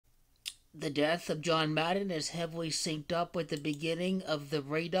The death of John Madden is heavily synced up with the beginning of the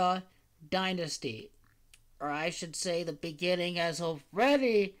Radar Dynasty. Or I should say, the beginning has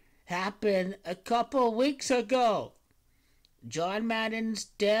already happened a couple weeks ago. John Madden's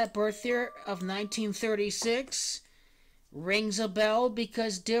birth year of 1936 rings a bell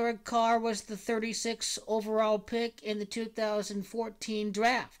because Derek Carr was the 36th overall pick in the 2014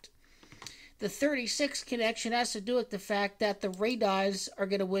 draft. The 36 connection has to do with the fact that the Raiders are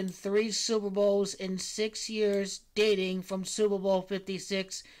going to win 3 Super Bowls in 6 years, dating from Super Bowl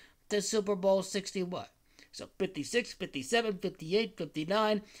 56 to Super Bowl 61. So 56, 57, 58,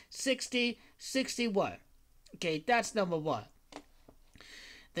 59, 60, 61. Okay, that's number one.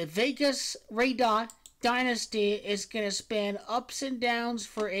 The Vegas Raider Dynasty is going to span ups and downs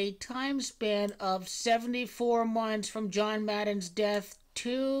for a time span of 74 months from John Madden's death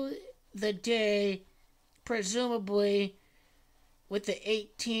to the day, presumably, with the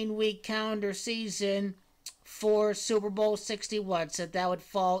 18-week calendar season for Super Bowl 61. So that would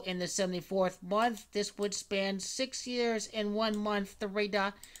fall in the 74th month. This would span 6 years and 1 month, the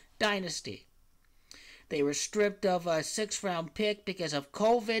Raider Dynasty. They were stripped of a 6th-round pick because of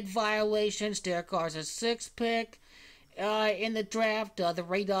COVID violations. Derek Carr's a 6th pick. In the draft, the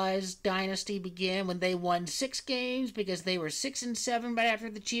Raiders dynasty began when they won 6 games because they were 6-7 right after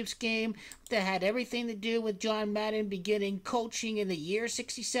the Chiefs game. That had everything to do with John Madden beginning coaching in the year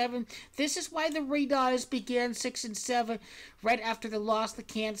 67. This is why the Raiders began 6-7 right after the loss to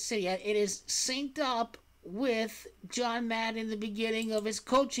Kansas City. It is synced up with John Madden the beginning of his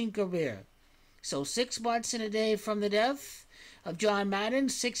coaching career. So 6 months and a day from the death of John Madden,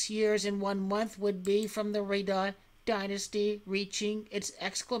 6 years and 1 month would be from the Raider Dynasty reaching its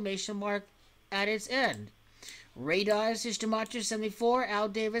exclamation mark at its end. Raiders is DeMarcus 74, Al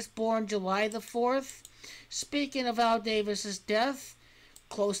Davis born July the 4th. Speaking of Al Davis's death,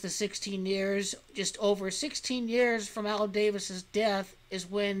 close to 16 years, just over 16 years from Al Davis's death is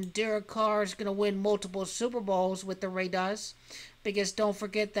when Derek Carr is going to win multiple Super Bowls with the Raiders. Because don't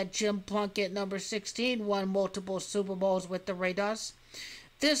forget that Jim Plunkett, number 16, won multiple Super Bowls with the Raiders.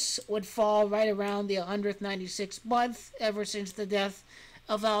 This would fall right around the 196th month ever since the death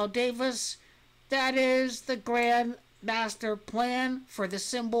of Al Davis. That is the grand master plan for the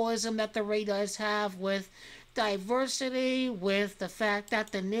symbolism that the Raiders have with diversity, with the fact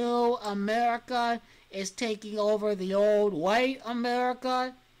that the new America is taking over the old white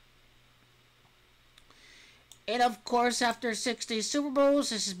America. And of course, after 60 Super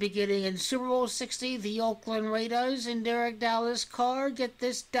Bowls, this is beginning in Super Bowl 60, the Oakland Raiders and Derek Dallas Carr get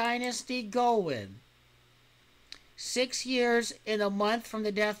this dynasty going. 6 years in a month from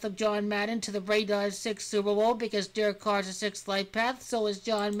the death of John Madden to the Raiders' 6th Super Bowl, because Derek Carr's a 6th life path, so is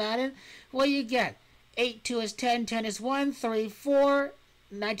John Madden. What do you get? 8, 2 is 10, 10 is 1, 3, 4,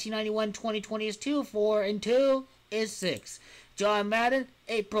 1991, 2020 is 2, 4 and 2 is 6. John Madden,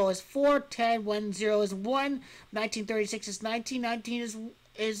 April is 4, 10, 1, 0 is 1, 1936 is 19, 19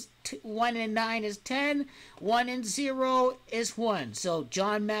 is 1 and 9 is 10, 1 and 0 is 1. So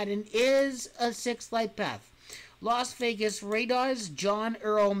John Madden is a 6th life path. Las Vegas Raiders, John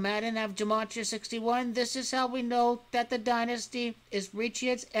Earl Madden have Gematria 61. This is how we know that the dynasty is reaching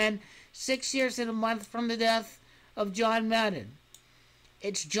its end 6 years and a month from the death of John Madden.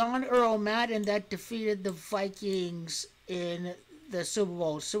 It's John Earl Madden that defeated the Vikings in the Super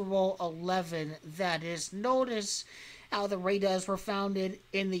Bowl 11. That is, notice how the Raiders were founded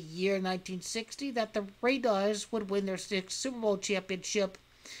in the year 1960, that the Raiders would win their 6th Super Bowl championship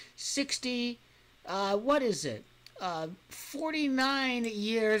 49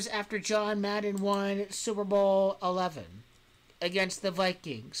 years after John Madden won Super Bowl 11 against the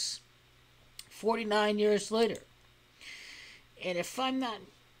Vikings. 49 years later. And if I'm not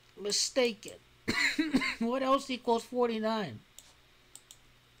mistaken, what else equals 49?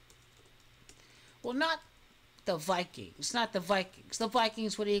 Well, not the Vikings. Not the Vikings. The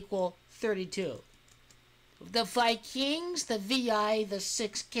Vikings would equal 32. The Vikings, the VI, the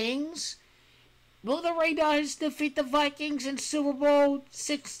 6 Kings. Will the Raiders defeat the Vikings in Super Bowl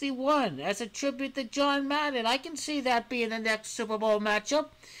 61 as a tribute to John Madden? I can see that being the next Super Bowl matchup.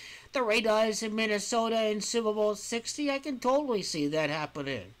 The Raiders in Minnesota in Super Bowl 60, I can totally see that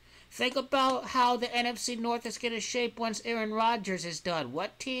happening. Think about how the NFC North is going to shape once Aaron Rodgers is done.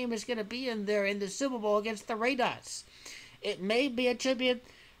 What team is going to be in there in the Super Bowl against the Raiders? It may be a tribute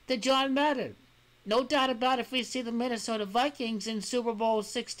to John Madden. No doubt about it, if we see the Minnesota Vikings in Super Bowl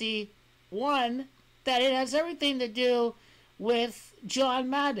 61, that it has everything to do with John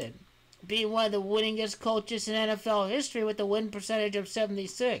Madden being one of the winningest coaches in NFL history with a win percentage of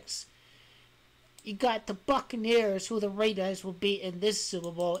 76. You got the Buccaneers, who the Raiders will beat in this Super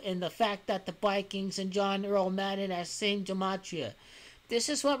Bowl, and the fact that the Vikings and John Earl Madden has same gematria. This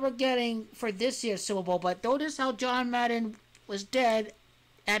is what we're getting for this year's Super Bowl. But notice how John Madden was dead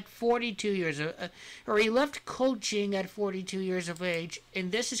at 42 years or he left coaching at 42 years of age,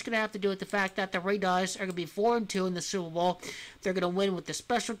 and this is going to have to do with the fact that the Raiders are going to be 4-2 in the Super Bowl. They're going to win with the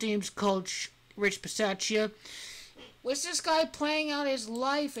special teams coach Rich Bisaccia. Was this guy playing out his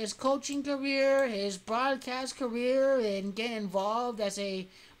life, his coaching career, his broadcast career, and getting involved as a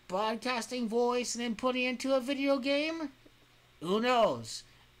broadcasting voice and then putting into a video game? Who knows?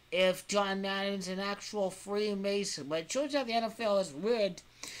 If John Madden's an actual Freemason. But it shows that the NFL is rigged,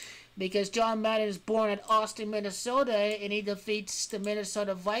 because John Madden is born at Austin, Minnesota, and he defeats the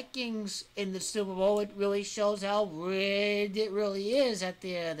Minnesota Vikings in the Super Bowl. It really shows how rigged it really is at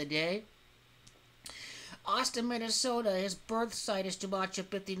the end of the day. Austin, Minnesota, his birth site is gematria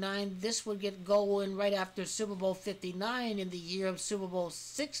 59. This would get going right after Super Bowl 59. In the year of Super Bowl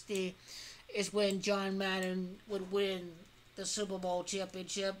 60 is when John Madden would win the Super Bowl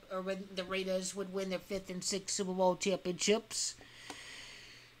championship, or when the Raiders would win their 5th and 6th Super Bowl championships.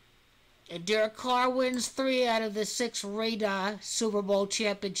 And Derek Carr wins 3 out of the 6 Raider Super Bowl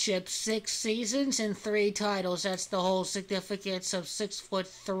championships, 6 seasons and 3 titles. That's the whole significance of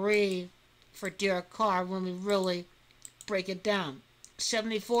 6'3" for Derek Carr when we really break it down.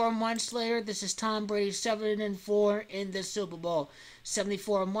 74 months later, this is Tom Brady 7-4 in the Super Bowl.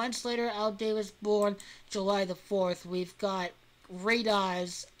 74 months later, Al Davis born July the 4th. We've got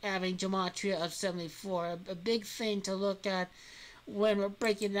Raiders having gematria of 74. A big thing to look at when we're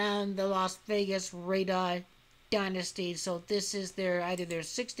breaking down the Las Vegas Raider Dynasty. So this is either their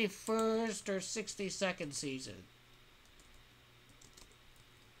 61st or 62nd season.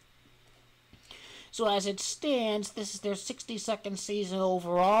 So as it stands, this is their 62nd season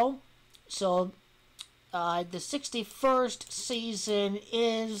overall. So the 61st season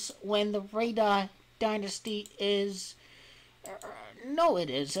is when the Raider Dynasty is... no, it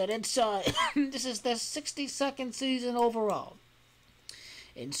isn't. It's this is the 62nd season overall.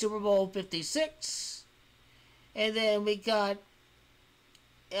 In Super Bowl 56. And then we got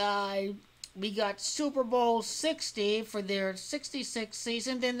Super Bowl 60 for their 66th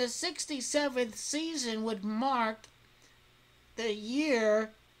season. Then the 67th season would mark the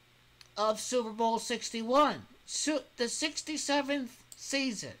year of Super Bowl 61. So the 67th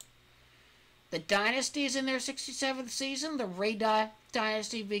season. The Dynasty is in their 67th season. The Raider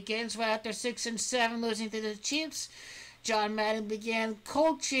Dynasty begins right after 6-7, losing to the Chiefs. John Madden began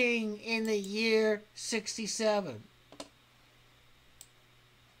coaching in the year 67.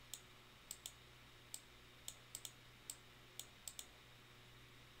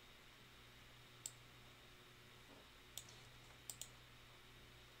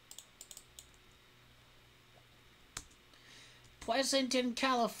 Pleasanton,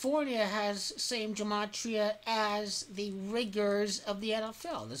 California has same gematria as the riggers of the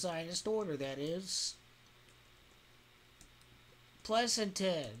NFL, the Zionist order, that is.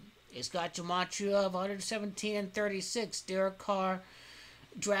 Pleasanton has got gematria of 117 and 36. Derek Carr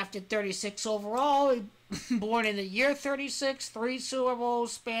drafted 36 overall. Born in the year 36, 3 Super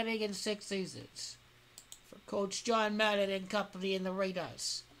Bowls spanning in 6 seasons. For Coach John Madden and company in the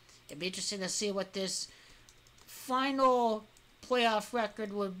Raiders. It'd be interesting to see what this final playoff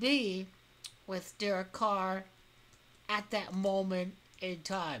record would be with Derek Carr at that moment in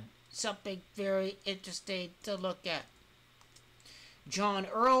time. Something very interesting to look at. John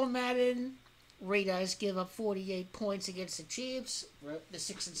Earl Madden, Raiders give up 48 points against the Chiefs. The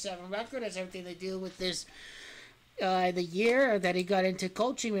 6-7 record has everything to do with this. The year that he got into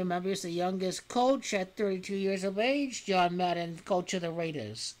coaching. Remember, he's the youngest coach at 32 years of age. John Madden, coach of the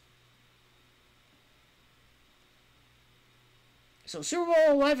Raiders. So Super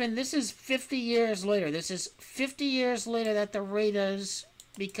Bowl 11, this is 50 years later. This is 50 years later that the Raiders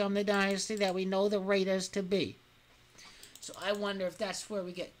become the dynasty that we know the Raiders to be. So I wonder if that's where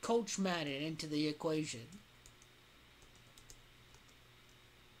we get Coach Madden into the equation.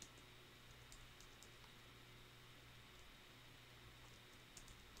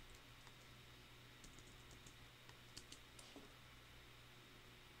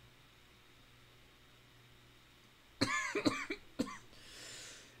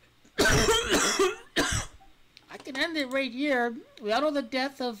 I can end it right here. We all know the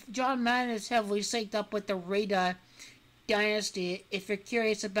death of John Madden is heavily synced up with the Raider Dynasty. If you're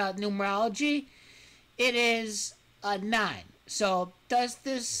curious about numerology, it is a 9. So does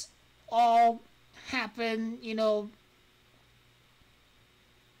this all happen,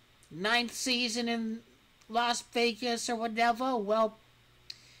 9th season in Las Vegas or whatever? Well,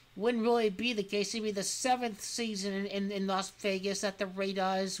 wouldn't really be the case. It'd be the seventh season in Las Vegas that the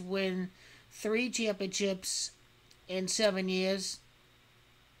Raiders win 3 championships in 7 years.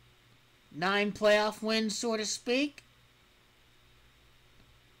 9 playoff wins, so to speak.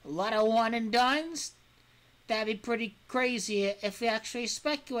 A lot of one and dones. That'd be pretty crazy if we actually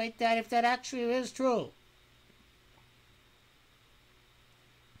speculate that, if that actually is true.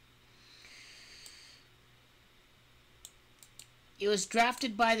 He was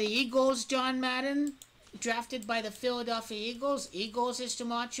drafted by the Eagles, John Madden. Drafted by the Philadelphia Eagles. Eagles is to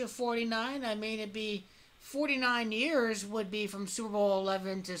march of 49. I mean, it'd be 49 years would be from Super Bowl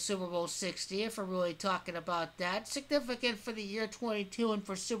 11 to Super Bowl 60, if we're really talking about that. Significant for the year 22 and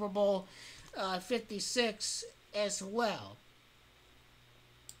for Super Bowl 56 as well.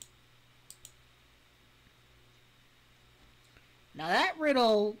 Now that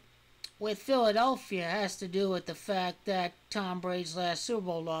riddle with Philadelphia has to do with the fact that Tom Brady's last Super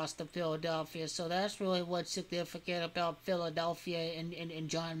Bowl lost to Philadelphia, so that's really what's significant about Philadelphia and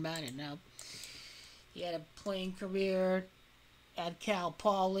John Madden. Now, he had a playing career at Cal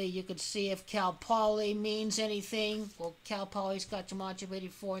Poly. You could see if Cal Poly means anything. Well, Cal Poly's got Jumanji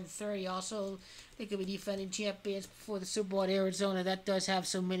 84 and 30. Also, they could be defending champions before the Super Bowl at Arizona. That does have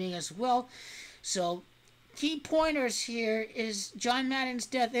some meaning as well. So, key pointers here is John Madden's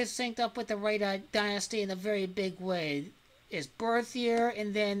death is synced up with the Raider Dynasty in a very big way. His birth year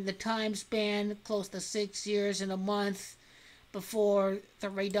and then the time span, close to 6 years and a month before the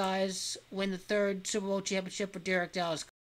Raiders win the third Super Bowl championship for Derek Carr.